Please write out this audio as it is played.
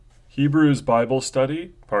Hebrews Bible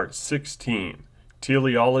Study, Part 16,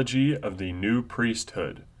 Teleology of the New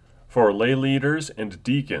Priesthood, for lay leaders and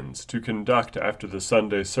deacons to conduct after the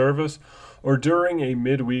Sunday service or during a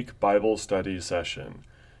midweek Bible study session.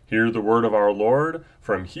 Hear the word of our Lord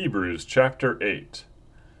from Hebrews chapter 8.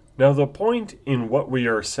 Now the point in what we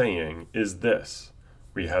are saying is this: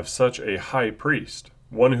 we have such a high priest,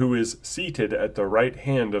 one who is seated at the right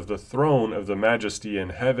hand of the throne of the majesty in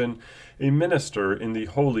heaven, a minister in the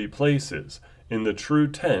holy places, in the true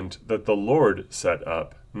tent that the Lord set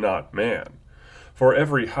up, not man. For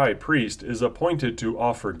every high priest is appointed to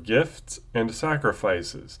offer gifts and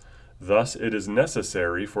sacrifices. Thus it is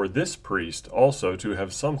necessary for this priest also to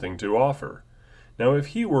have something to offer. Now if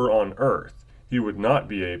he were on earth, he would not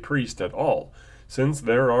be a priest at all, since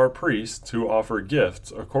there are priests who offer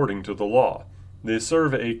gifts according to the law. They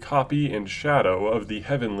serve a copy and shadow of the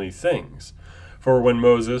heavenly things. For when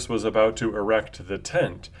Moses was about to erect the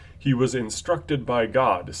tent, he was instructed by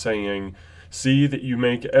God, saying, "See that you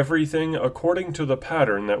make everything according to the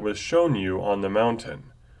pattern that was shown you on the mountain."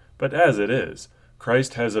 But as it is,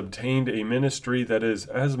 Christ has obtained a ministry that is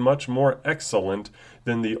as much more excellent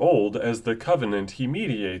than the old as the covenant he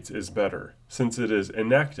mediates is better, since it is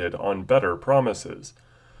enacted on better promises.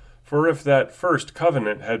 For if that first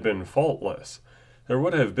covenant had been faultless, there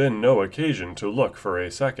would have been no occasion to look for a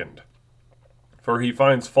second. For he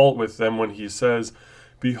finds fault with them when he says,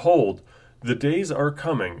 "Behold, the days are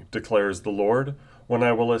coming, declares the Lord, when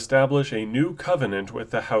I will establish a new covenant with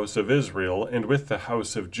the house of Israel and with the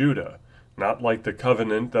house of Judah, not like the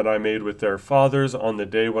covenant that I made with their fathers on the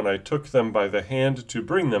day when I took them by the hand to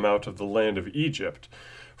bring them out of the land of Egypt,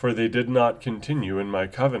 for they did not continue in my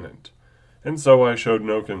covenant. And so I showed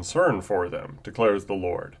no concern for them, declares the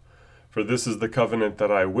Lord. For this is the covenant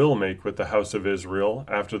that I will make with the house of Israel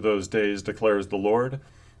after those days, declares the Lord.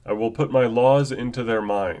 I will put my laws into their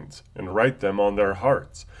minds, and write them on their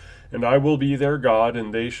hearts. And I will be their God,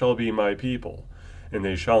 and they shall be my people. And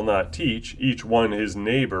they shall not teach each one his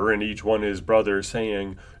neighbor and each one his brother,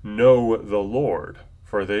 saying, Know the Lord.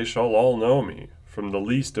 For they shall all know me, from the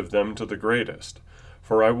least of them to the greatest.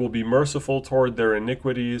 For I will be merciful toward their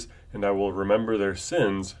iniquities, and I will remember their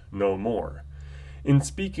sins no more. In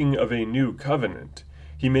speaking of a new covenant,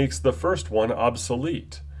 he makes the first one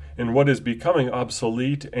obsolete, and what is becoming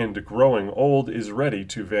obsolete and growing old is ready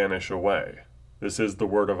to vanish away. This is the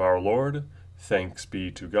word of our Lord. Thanks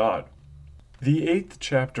be to God. The 8th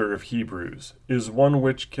chapter of Hebrews is one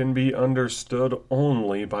which can be understood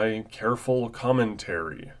only by careful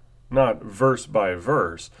commentary, not verse by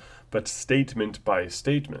verse, but statement by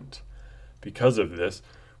statement. Because of this,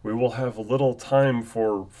 we will have little time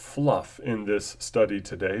for fluff in this study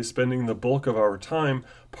today, spending the bulk of our time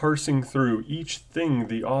parsing through each thing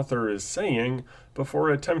the author is saying before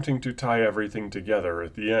attempting to tie everything together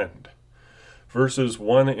at the end. Verses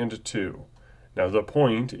 1 and 2. Now the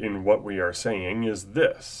point in what we are saying is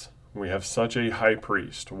this: we have such a high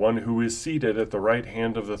priest, one who is seated at the right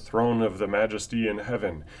hand of the throne of the majesty in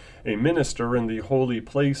heaven, a minister in the holy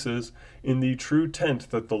places, in the true tent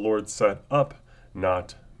that the Lord set up,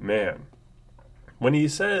 not man. When he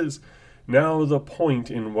says, now the point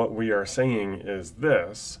in what we are saying is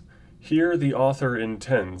this, here the author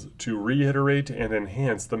intends to reiterate and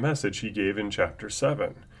enhance the message he gave in chapter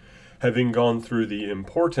 7. Having gone through the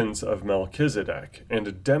importance of Melchizedek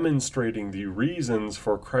and demonstrating the reasons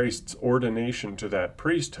for Christ's ordination to that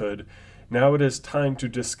priesthood, now it is time to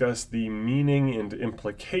discuss the meaning and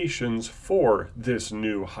implications for this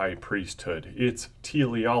new high priesthood, its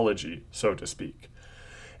teleology, so to speak.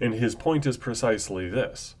 And his point is precisely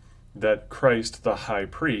this, that Christ the high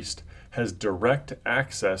priest has direct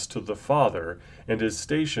access to the Father and is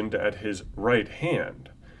stationed at his right hand.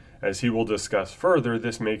 As he will discuss further,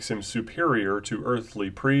 this makes him superior to earthly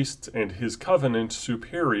priests and his covenant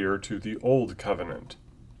superior to the old covenant.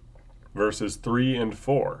 Verses 3 and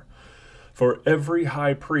 4. For every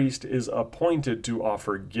high priest is appointed to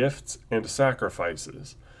offer gifts and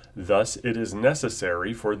sacrifices. Thus it is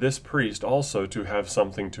necessary for this priest also to have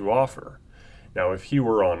something to offer. Now if he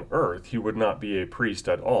were on earth, he would not be a priest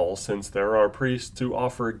at all, since there are priests who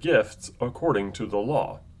offer gifts according to the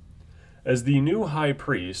law. As the new high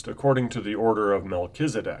priest, according to the order of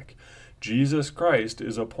Melchizedek, Jesus Christ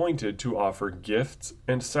is appointed to offer gifts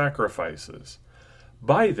and sacrifices.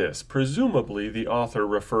 By this, presumably, the author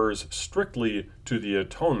refers strictly to the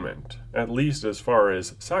atonement, at least as far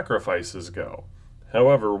as sacrifices go.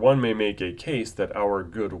 However, one may make a case that our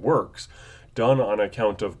good works, done on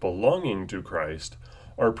account of belonging to Christ,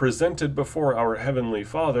 are presented before our Heavenly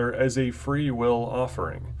Father as a free will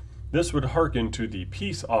offering. This would hearken to the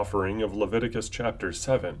peace offering of Leviticus chapter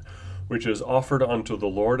 7, which is offered unto the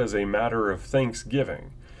Lord as a matter of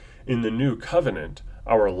thanksgiving. In the new covenant,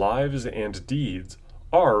 our lives and deeds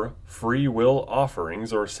are free will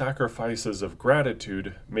offerings or sacrifices of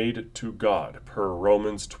gratitude made to God, per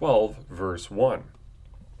Romans 12, verse 1.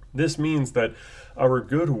 This means that our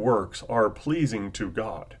good works are pleasing to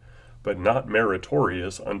God, but not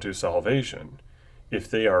meritorious unto salvation. If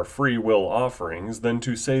they are free will offerings, then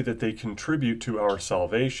to say that they contribute to our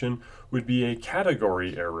salvation would be a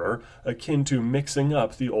category error akin to mixing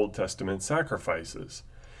up the Old Testament sacrifices.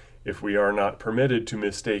 If we are not permitted to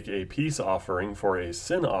mistake a peace offering for a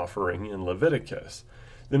sin offering in Leviticus,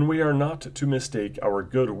 then we are not to mistake our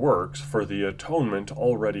good works for the atonement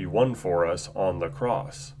already won for us on the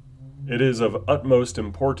cross. It is of utmost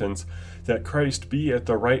importance that Christ be at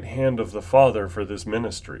the right hand of the Father for this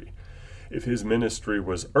ministry. If his ministry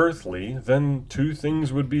was earthly, then two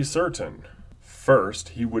things would be certain. First,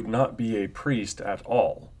 he would not be a priest at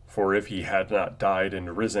all, for if he had not died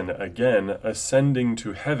and risen again, ascending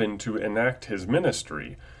to heaven to enact his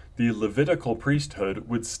ministry, the Levitical priesthood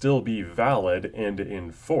would still be valid and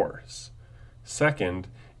in force. Second,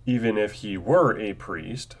 even if he were a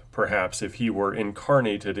priest, perhaps if he were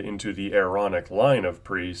incarnated into the Aaronic line of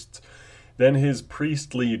priests, then his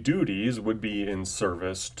priestly duties would be in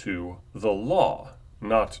service to the law,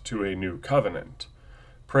 not to a new covenant.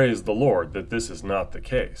 Praise the Lord that this is not the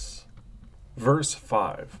case. Verse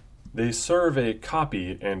 5. They serve a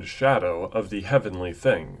copy and shadow of the heavenly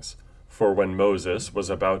things. For when Moses was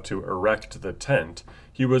about to erect the tent,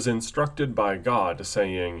 he was instructed by God,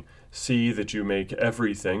 saying, See that you make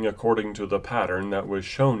everything according to the pattern that was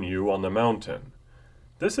shown you on the mountain.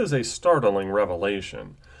 This is a startling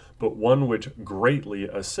revelation, but one which greatly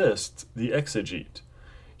assists the exegete.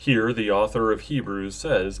 Here the author of Hebrews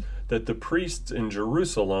says that the priests in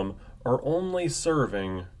Jerusalem are only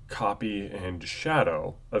serving copy and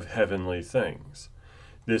shadow of heavenly things.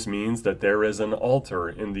 This means that there is an altar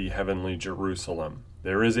in the heavenly Jerusalem.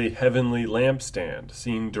 There is a heavenly lampstand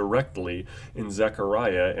seen directly in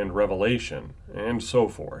Zechariah and Revelation, and so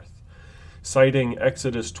forth. Citing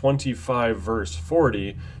Exodus 25, verse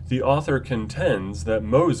 40, the author contends that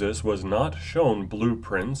Moses was not shown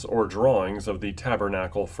blueprints or drawings of the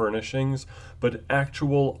tabernacle furnishings, but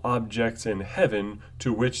actual objects in heaven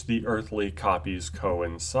to which the earthly copies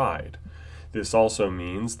coincide. This also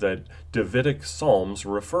means that Davidic psalms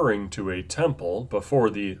referring to a temple before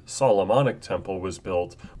the Solomonic temple was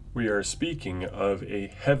built, we are speaking of a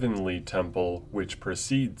heavenly temple which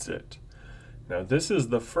precedes it. Now, this is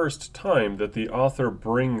the first time that the author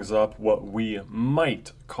brings up what we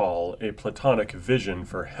might call a Platonic vision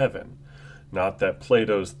for heaven. Not that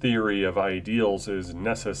Plato's theory of ideals is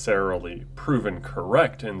necessarily proven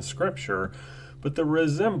correct in Scripture, but the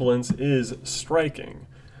resemblance is striking.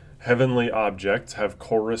 Heavenly objects have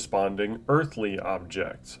corresponding earthly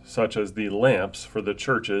objects, such as the lamps for the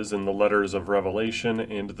churches in the letters of Revelation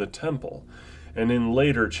and the temple. And in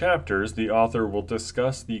later chapters, the author will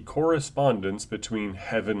discuss the correspondence between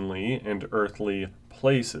heavenly and earthly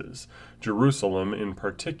places, Jerusalem in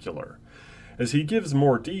particular. As he gives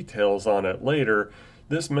more details on it later,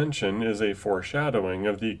 this mention is a foreshadowing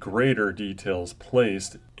of the greater details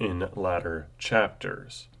placed in latter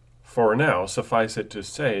chapters. For now, suffice it to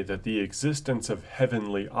say that the existence of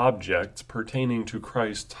heavenly objects pertaining to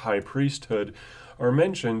Christ's high priesthood are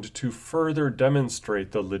mentioned to further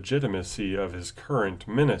demonstrate the legitimacy of his current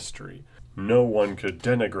ministry. No one could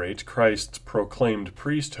denigrate Christ's proclaimed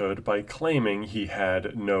priesthood by claiming he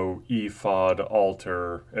had no ephod,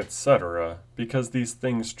 altar, etc., because these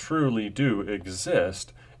things truly do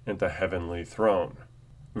exist in the heavenly throne.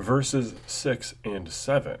 Verses 6 and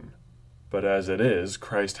 7. But as it is,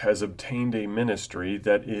 Christ has obtained a ministry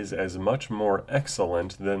that is as much more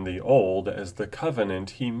excellent than the old as the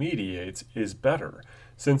covenant he mediates is better,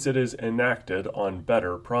 since it is enacted on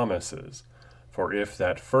better promises. For if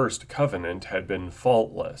that first covenant had been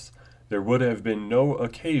faultless, there would have been no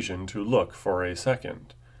occasion to look for a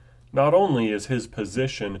second. Not only is his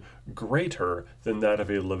position greater than that of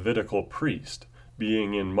a Levitical priest,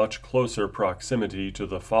 being in much closer proximity to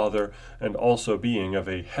the Father and also being of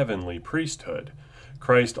a heavenly priesthood,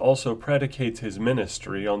 Christ also predicates his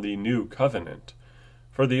ministry on the new covenant.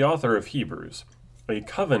 For the author of Hebrews, a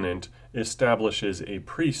covenant establishes a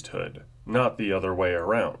priesthood, not the other way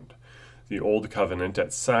around. The old covenant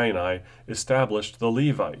at Sinai established the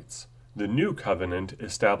Levites. The new covenant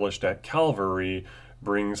established at Calvary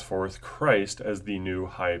brings forth Christ as the new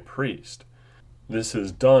high priest. This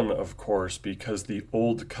is done, of course, because the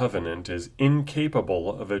old covenant is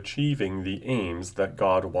incapable of achieving the aims that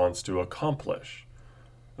God wants to accomplish.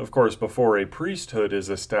 Of course, before a priesthood is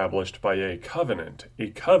established by a covenant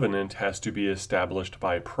has to be established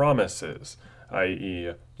by promises,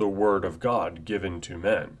 i.e., the word of God given to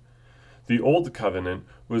men. The Old Covenant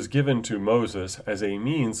was given to Moses as a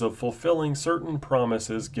means of fulfilling certain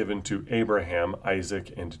promises given to Abraham,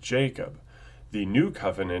 Isaac, and Jacob. The New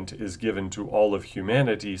Covenant is given to all of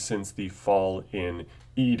humanity since the fall in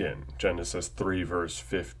Eden, Genesis 3, verse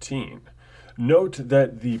 15. Note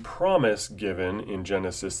that the promise given in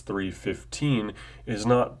Genesis 3:15 is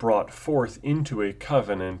not brought forth into a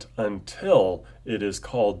covenant until it is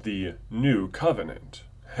called the New Covenant.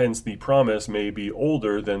 Hence, the promise may be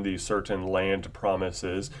older than the certain land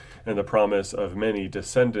promises and the promise of many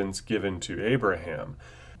descendants given to Abraham.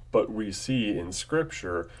 But we see in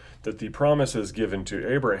Scripture that the promises given to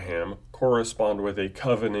Abraham correspond with a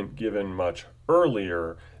covenant given much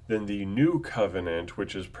earlier than the new covenant,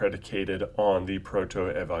 which is predicated on the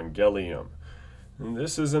proto-evangelium. And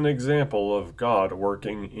this is an example of God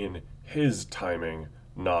working in His timing,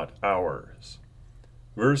 not ours.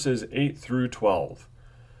 Verses 8 through 12.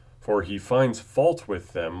 For He finds fault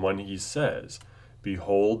with them when He says,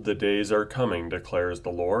 Behold, the days are coming, declares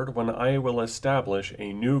the Lord, when I will establish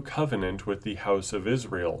a new covenant with the house of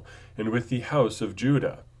Israel and with the house of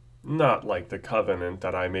Judah. Not like the covenant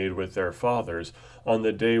that I made with their fathers on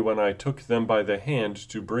the day when I took them by the hand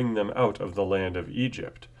to bring them out of the land of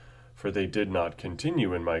Egypt. For they did not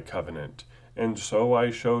continue in my covenant, and so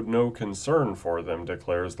I showed no concern for them,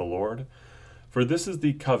 declares the Lord. For this is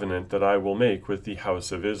the covenant that I will make with the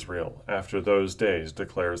house of Israel after those days,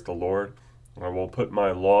 declares the Lord. I will put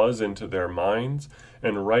my laws into their minds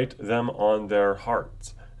and write them on their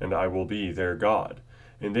hearts, and I will be their God,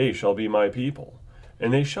 and they shall be my people.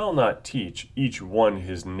 And they shall not teach each one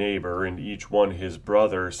his neighbor and each one his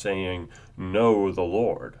brother, saying, Know the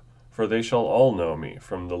Lord. For they shall all know me,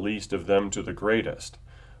 from the least of them to the greatest.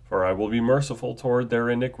 For I will be merciful toward their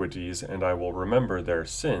iniquities, and I will remember their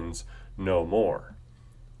sins no more.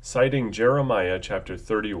 Citing Jeremiah chapter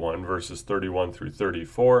 31, verses 31 through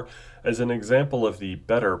 34, as an example of the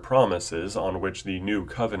better promises on which the new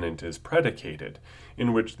covenant is predicated,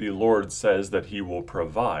 in which the Lord says that He will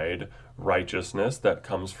provide righteousness that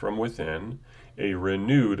comes from within, a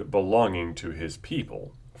renewed belonging to His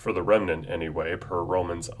people, for the remnant anyway, per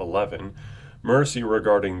Romans 11, mercy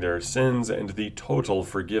regarding their sins, and the total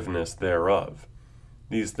forgiveness thereof.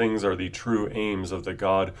 These things are the true aims of the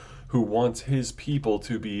God who wants His people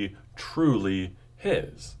to be truly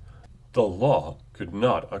His. The law could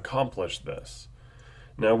not accomplish this.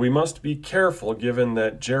 Now we must be careful, given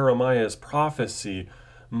that Jeremiah's prophecy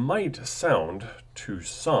might sound to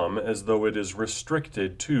some as though it is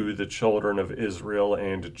restricted to the children of Israel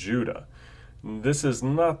and Judah. This is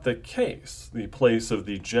not the case. The place of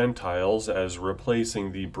the Gentiles as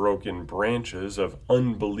replacing the broken branches of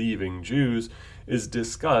unbelieving Jews is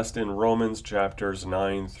discussed in Romans chapters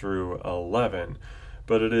 9 through 11,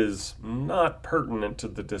 but it is not pertinent to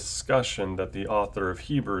the discussion that the author of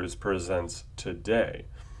Hebrews presents today.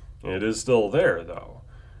 It is still there, though,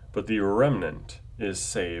 but the remnant is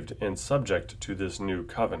saved and subject to this new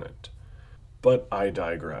covenant. But I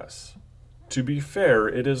digress. To be fair,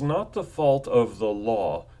 it is not the fault of the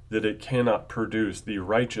law that it cannot produce the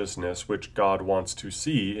righteousness which God wants to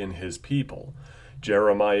see in His people.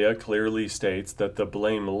 Jeremiah clearly states that the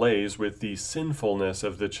blame lays with the sinfulness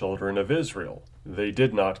of the children of Israel. They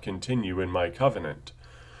did not continue in my covenant.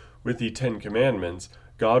 With the Ten Commandments,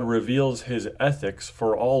 God reveals His ethics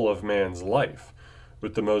for all of man's life.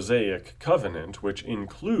 With the Mosaic covenant, which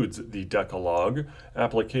includes the Decalogue,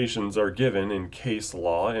 applications are given in case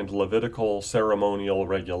law and Levitical ceremonial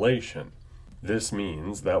regulation. This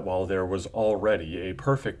means that while there was already a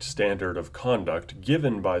perfect standard of conduct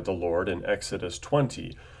given by the Lord in Exodus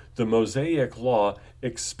 20, the Mosaic law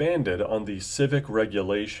expanded on the civic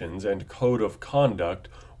regulations and code of conduct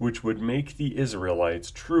which would make the Israelites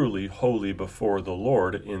truly holy before the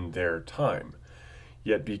Lord in their time.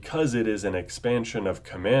 Yet because it is an expansion of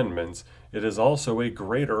commandments, it is also a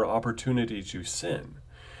greater opportunity to sin.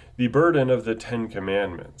 The burden of the Ten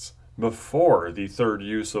Commandments, before the third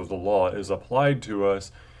use of the law is applied to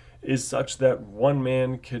us, is such that one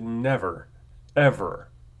man can never, ever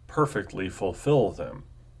perfectly fulfill them,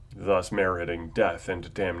 thus meriting death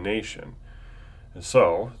and damnation.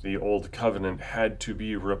 So, the Old Covenant had to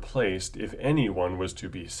be replaced if anyone was to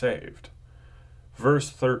be saved. Verse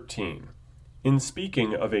 13. In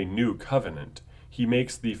speaking of a new covenant, he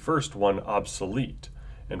makes the first one obsolete,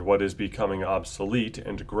 and what is becoming obsolete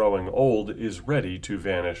and growing old is ready to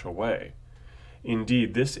vanish away.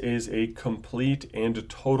 Indeed, this is a complete and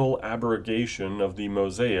total abrogation of the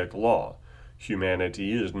Mosaic law.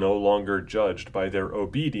 Humanity is no longer judged by their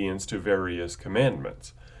obedience to various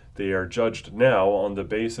commandments. They are judged now on the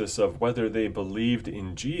basis of whether they believed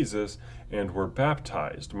in Jesus and were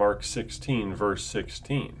baptized. Mark 16, verse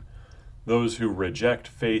 16. Those who reject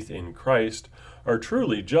faith in Christ are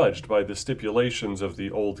truly judged by the stipulations of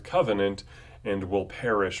the Old Covenant and will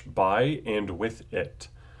perish by and with it.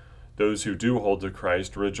 Those who do hold to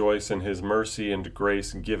Christ rejoice in his mercy and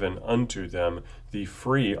grace given unto them, the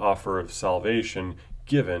free offer of salvation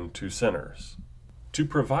given to sinners. To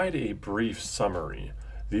provide a brief summary,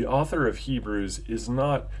 the author of Hebrews is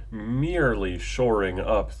not merely shoring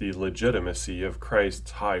up the legitimacy of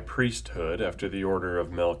Christ's high priesthood after the order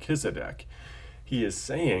of Melchizedek. He is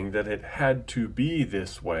saying that it had to be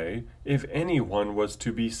this way if anyone was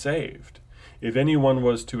to be saved, if anyone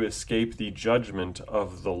was to escape the judgment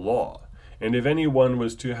of the law, and if anyone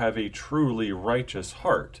was to have a truly righteous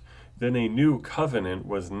heart, then a new covenant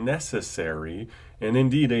was necessary, and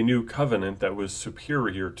indeed a new covenant that was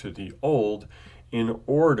superior to the old, in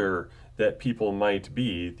order that people might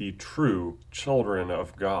be the true children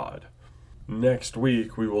of God. Next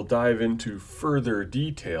week, we will dive into further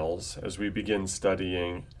details as we begin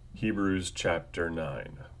studying Hebrews chapter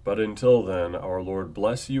 9. But until then, our Lord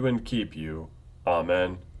bless you and keep you.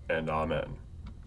 Amen and amen.